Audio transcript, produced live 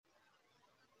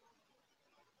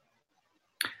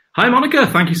Hi, Monica.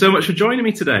 Thank you so much for joining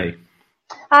me today.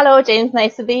 Hello, James.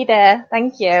 Nice to be there.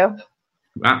 Thank you.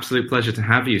 Absolute pleasure to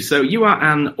have you. So you are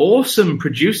an awesome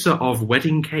producer of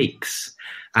wedding cakes,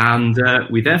 and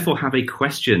we therefore have a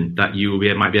question that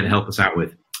might be able to help us out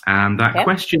with. And that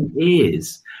question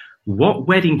is, what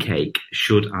wedding cake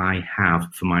should I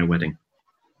have for my wedding?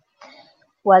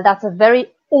 Well, that's a very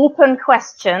open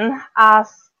question. As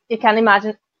you can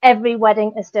imagine, every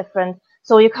wedding is different.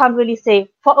 So you can't really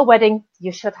say, for a wedding,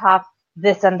 you should have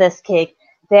this and this cake.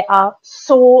 There are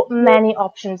so many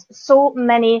options, so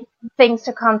many things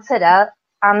to consider.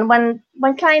 And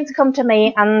when clients come to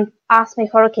me and ask me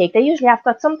for a cake, they usually have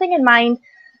got something in mind,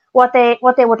 what they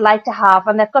would like to have,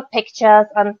 and they've got pictures,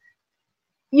 and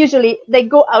usually they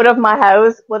go out of my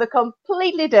house with a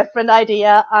completely different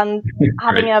idea and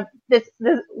having this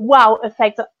wow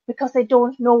effect because they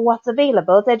don't know what's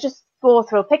available. They just go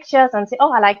through pictures and say,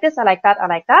 oh, I like this, I like that, I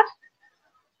like that.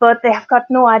 But they have got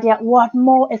no idea what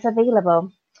more is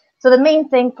available. So the main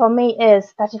thing for me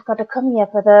is that you've got to come here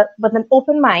with an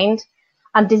open mind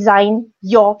and design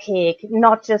your cake,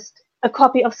 not just a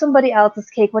copy of somebody else's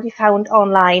cake, what you found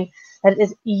online. That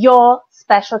is your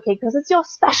special cake, because it's your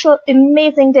special,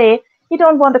 amazing day. You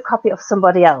don't want a copy of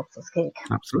somebody else's cake.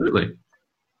 Absolutely.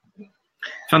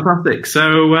 Fantastic.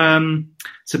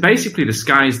 So basically the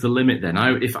sky's the limit then.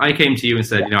 If I came to you and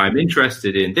said, I'm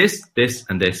interested in this, this,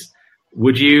 and this,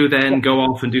 would you then go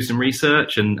off and do some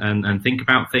research and think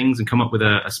about things and come up with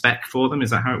a spec for them? Is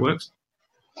that how it works?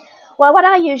 Well, what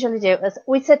I usually do is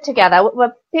we sit together,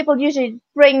 where people usually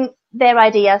bring their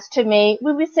ideas to me.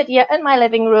 We sit here in my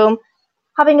living room,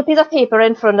 having a piece of paper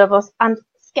in front of us and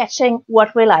sketching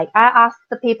what we like. I ask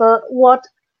the people what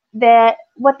their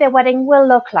wedding will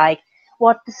look like,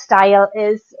 what the style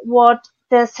is, what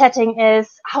the setting is,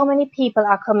 how many people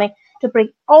are coming, to bring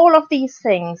all of these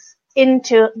things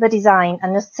into the design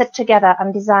and just sit together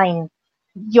and design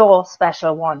your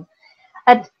special one.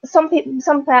 And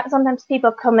sometimes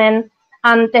people come in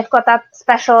and they've got that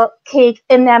special cake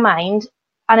in their mind,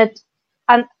 and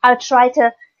I try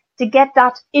to get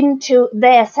that into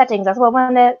their settings as well.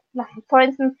 For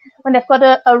instance, when they've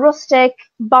got a rustic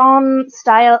barn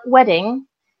style wedding,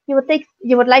 you would think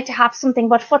you would like to have something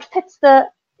what fits the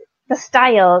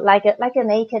style, like a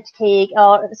naked cake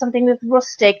or something with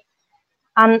rustic,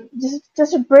 and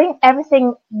just to bring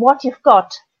everything what you've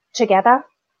got together.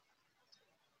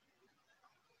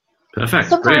 Perfect.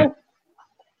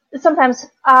 Sometimes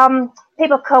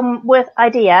people come with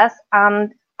ideas,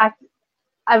 and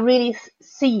I really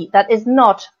see that is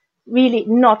not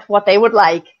what they would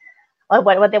like, or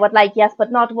what they would like, yes, but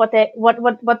not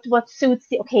what suits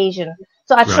the occasion.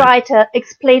 So I try to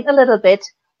explain a little bit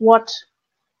what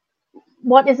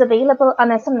is available,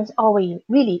 and then sometimes,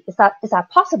 really, is that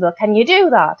possible? Can you do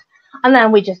that? And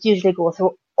then we just usually go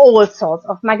through all sorts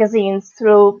of magazines,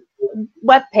 through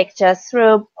web pictures,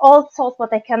 through all sorts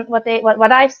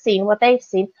what I've seen, what they've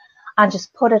seen, and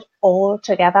just put it all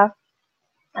together.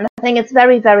 And I think it's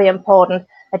very, very important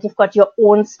that you've got your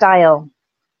own style.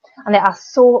 And there are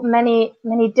so many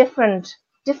different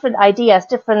ideas,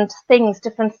 different things,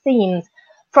 different themes,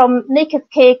 from naked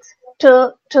cakes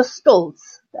to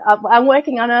skulls. I'm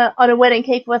working on a wedding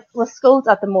cake with skulls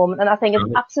at the moment, and I think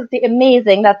it's absolutely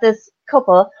amazing that this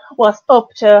couple was up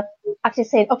to actually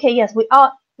saying, okay, yes, we're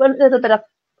a little bit of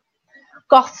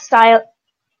goth style.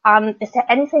 Is there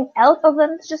anything else other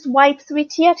than just white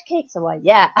 3-tiered cakes? So,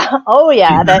 yeah. Oh,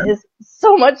 yeah, there is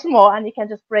so much more, and you can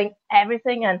just bring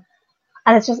everything in.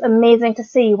 And it's just amazing to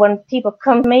see when people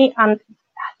come to me and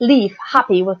leave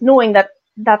happy with knowing that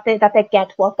they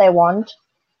get what they want.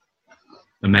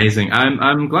 Amazing.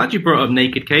 I'm glad you brought up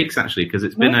naked cakes, actually, because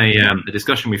it's been a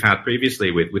discussion we've had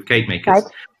previously with cake makers.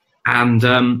 Right. And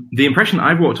the impression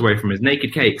I've walked away from is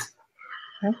naked cakes,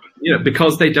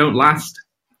 because they don't last.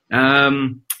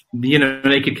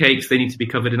 Naked cakes, they need to be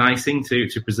covered in icing to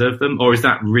preserve them, or is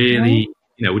that really,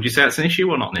 would you say that's an issue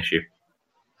or not an issue?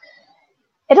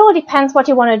 It all depends what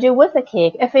you want to do with the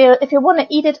cake. If you want to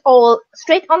eat it all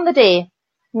straight on the day,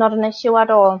 not an issue at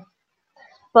all.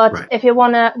 But if you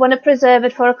want to preserve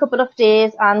it for a couple of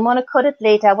days and want to cut it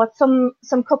later, what some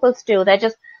couples do, they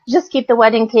just keep the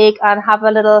wedding cake and have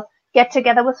a little get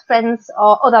together with friends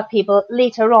or other people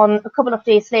later on, a couple of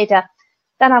days later.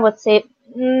 Then I would say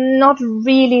not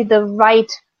really the right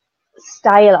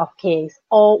style of cakes.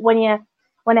 Or when you're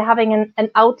having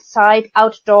an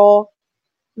outdoor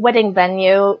wedding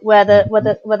venue where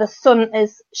the sun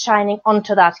is shining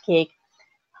onto that cake,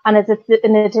 and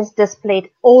it is displayed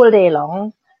all day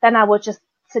long, then I would just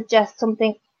suggest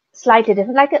something slightly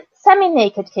different, like a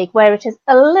semi-naked cake where it is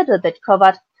a little bit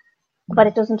covered, but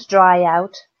it doesn't dry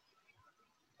out.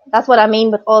 that's what I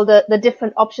mean with all the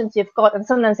different options you've got. And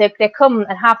sometimes they come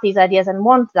and have these ideas and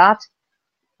want that,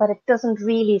 but it doesn't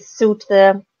really suit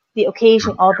the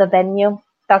occasion or the venue.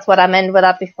 That's what I meant with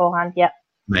that beforehand. Yeah.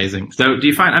 Amazing. So do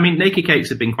you find, I mean, naked cakes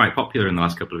have been quite popular in the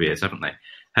last couple of years, haven't they?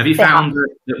 Have you found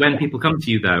that when people come to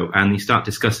you, though, and you start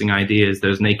discussing ideas,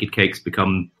 those naked cakes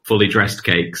become fully dressed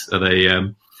cakes? Are they...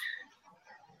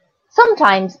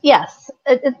 Sometimes, yes.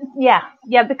 Yeah,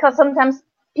 because sometimes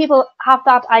people have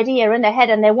that idea in their head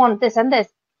and they want this and this,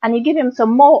 and you give them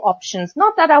some more options.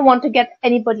 Not that I want to get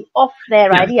anybody off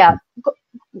their idea,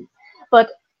 but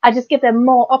I just give them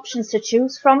more options to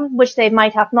choose from, which they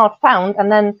might have not found,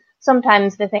 and then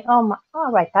sometimes they think, oh,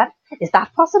 right, is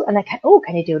that possible? And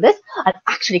can you do this? And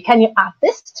actually, can you add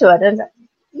this to it? And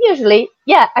usually,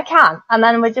 yeah, I can. And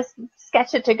then we just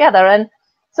sketch it together. And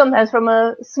sometimes from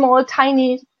a small,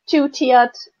 tiny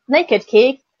 2-tiered naked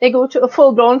cake, they go to a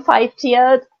full-grown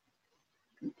 5-tiered,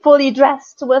 fully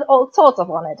dressed with all sorts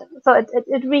of on it. So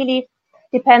it really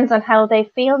depends on how they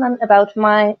feel and about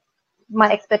my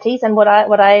expertise and what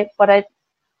I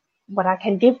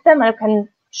can give them, I can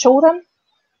show them.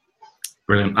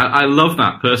 Brilliant. I love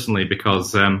that personally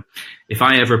because if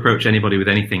I ever approach anybody with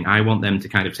anything, I want them to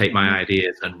kind of take my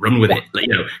ideas and run with it. Like,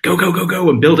 go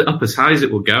and build it up as high as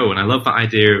it will go. And I love that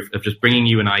idea of just bringing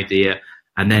you an idea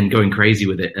and then going crazy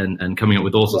with it and coming up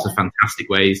with all sorts of fantastic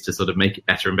ways to sort of make it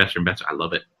better and better and better. I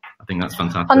love it. I think that's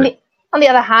fantastic. On the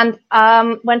other hand,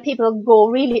 when people go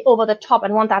really over the top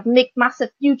and want that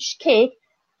massive, huge cake,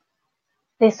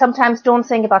 they sometimes don't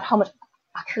think about how much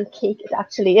actual cake it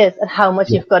actually is and how much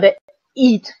you've got to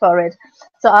eat for it.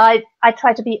 So I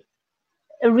try to be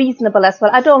reasonable as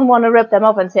well. I don't want to rip them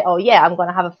off and say, oh yeah, I'm going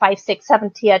to have a 5, 6,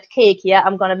 7-tiered cake. Yeah,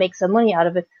 I'm going to make some money out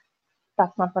of it.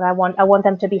 That's not what I want. I want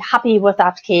them to be happy with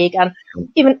that cake. And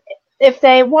even if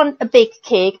they want a big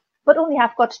cake, but only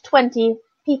have got 20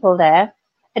 people there,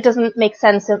 it doesn't make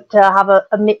sense to have a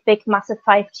big, massive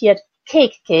 5-tiered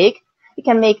cake. You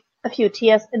can make a few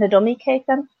tiers in a dummy cake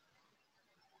then.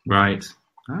 Right.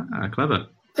 Clever.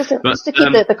 Just to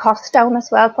keep the cost down as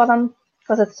well for them,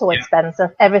 because it's so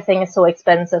expensive. Everything is so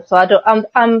expensive. So I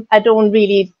don't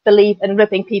really believe in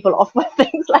ripping people off with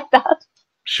things like that.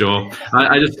 Sure.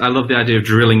 I love the idea of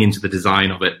drilling into the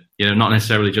design of it. Not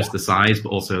necessarily just the size, but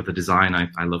also the design.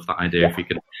 I love that idea. If you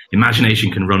can,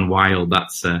 imagination can run wild.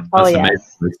 That's the amazing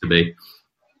place to be.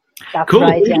 That's cool.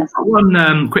 Right, yes.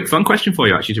 One quick fun question for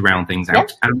you, actually, to round things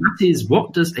out, and that is,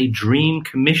 what does a dream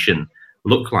commission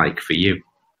look like for you?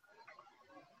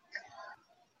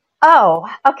 Oh,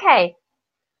 okay.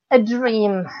 A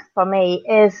dream for me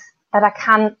is that I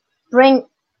can bring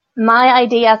my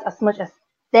ideas as much as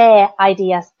their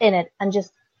ideas in it and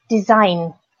just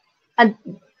design and,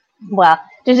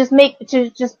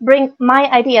 to just bring my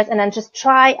ideas in and just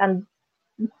try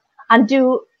and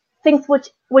do things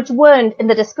which weren't in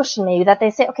the discussion maybe, that they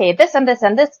say, okay, this and this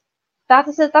and this,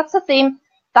 that's the theme,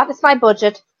 that is my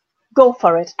budget, go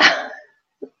for it.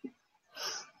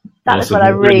 That is what I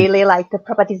really like, the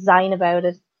proper design about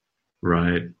it.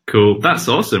 Right. Cool. That's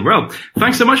awesome. Well,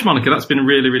 thanks so much, Monica. That's been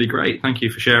really, really great. Thank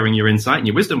you for sharing your insight and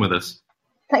your wisdom with us.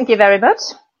 Thank you very much.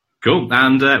 Cool.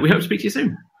 And we hope to speak to you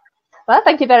soon. Well,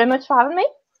 thank you very much for having me.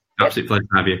 Absolute pleasure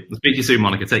to have you. I'll speak to you soon,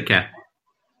 Monica. Take care.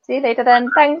 See you later then.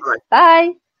 Thanks.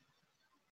 Bye.